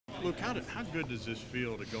Look, how good does this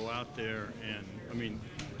feel to go out there and, I mean,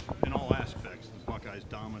 in all aspects, the Buckeyes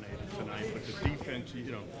dominated tonight, but the defense,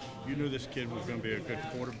 you knew this kid was going to be a good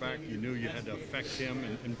quarterback. You knew you had to affect him,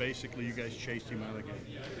 and basically you guys chased him out of the game.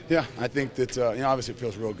 Yeah, I think that obviously it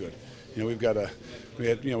feels real good. We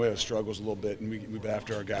had struggles a little bit, and we've been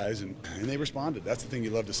after our guys, and they responded. That's the thing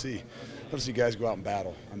you love to see. Love to see guys go out and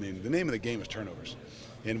battle. I mean, the name of the game is turnovers,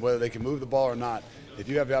 and whether they can move the ball or not, if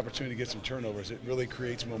you have the opportunity to get some turnovers, it really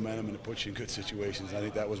creates momentum and it puts you in good situations. I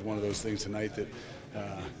think that was one of those things tonight that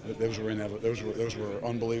those were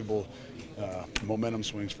unbelievable momentum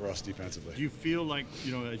swings for us defensively. Do you feel like,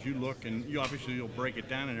 as you look, and you'll break it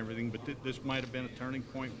down and everything, but this might have been a turning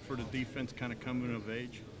point for the defense kind of coming of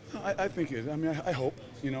age? I think it. I mean, I hope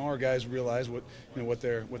our guys realize what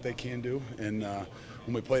they can do, and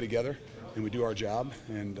when we play together and we do our job,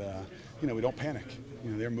 and we don't panic.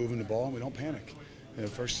 They're moving the ball and we don't panic.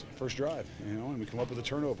 First drive, and we come up with a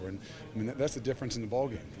turnover, and I mean that's the difference in the ball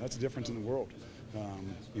game. That's the difference in the world.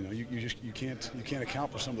 You can't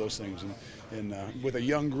account for some of those things, and with a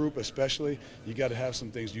young group especially, you got to have some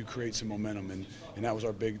things. You create some momentum, and that was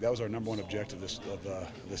our number one objective of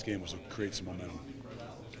this game, was to create some momentum.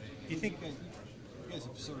 Do you think that you guys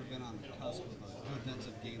have sort of been on the cusp of a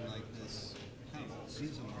defensive game like this kind of all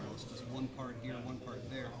season, where it's just one part here, one part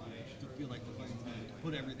there, to feel like the Vikings need to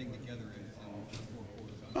put everything together in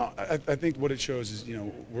 4 quarters? I think what it shows is,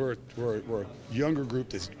 we're a younger group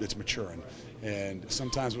that's maturing, and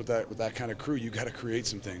sometimes with that kind of crew, you got to create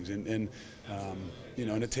some things, and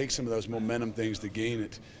it takes some of those momentum things to gain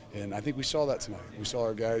it. And I think we saw that tonight. We saw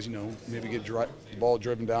our guys, maybe get the ball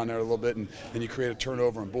driven down there a little bit, and then you create a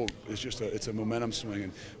turnover, and boom, it's a momentum swing.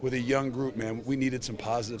 And with a young group, man, we needed some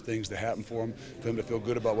positive things to happen for them to feel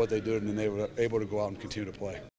good about what they did, and then they were able to go out and continue to play.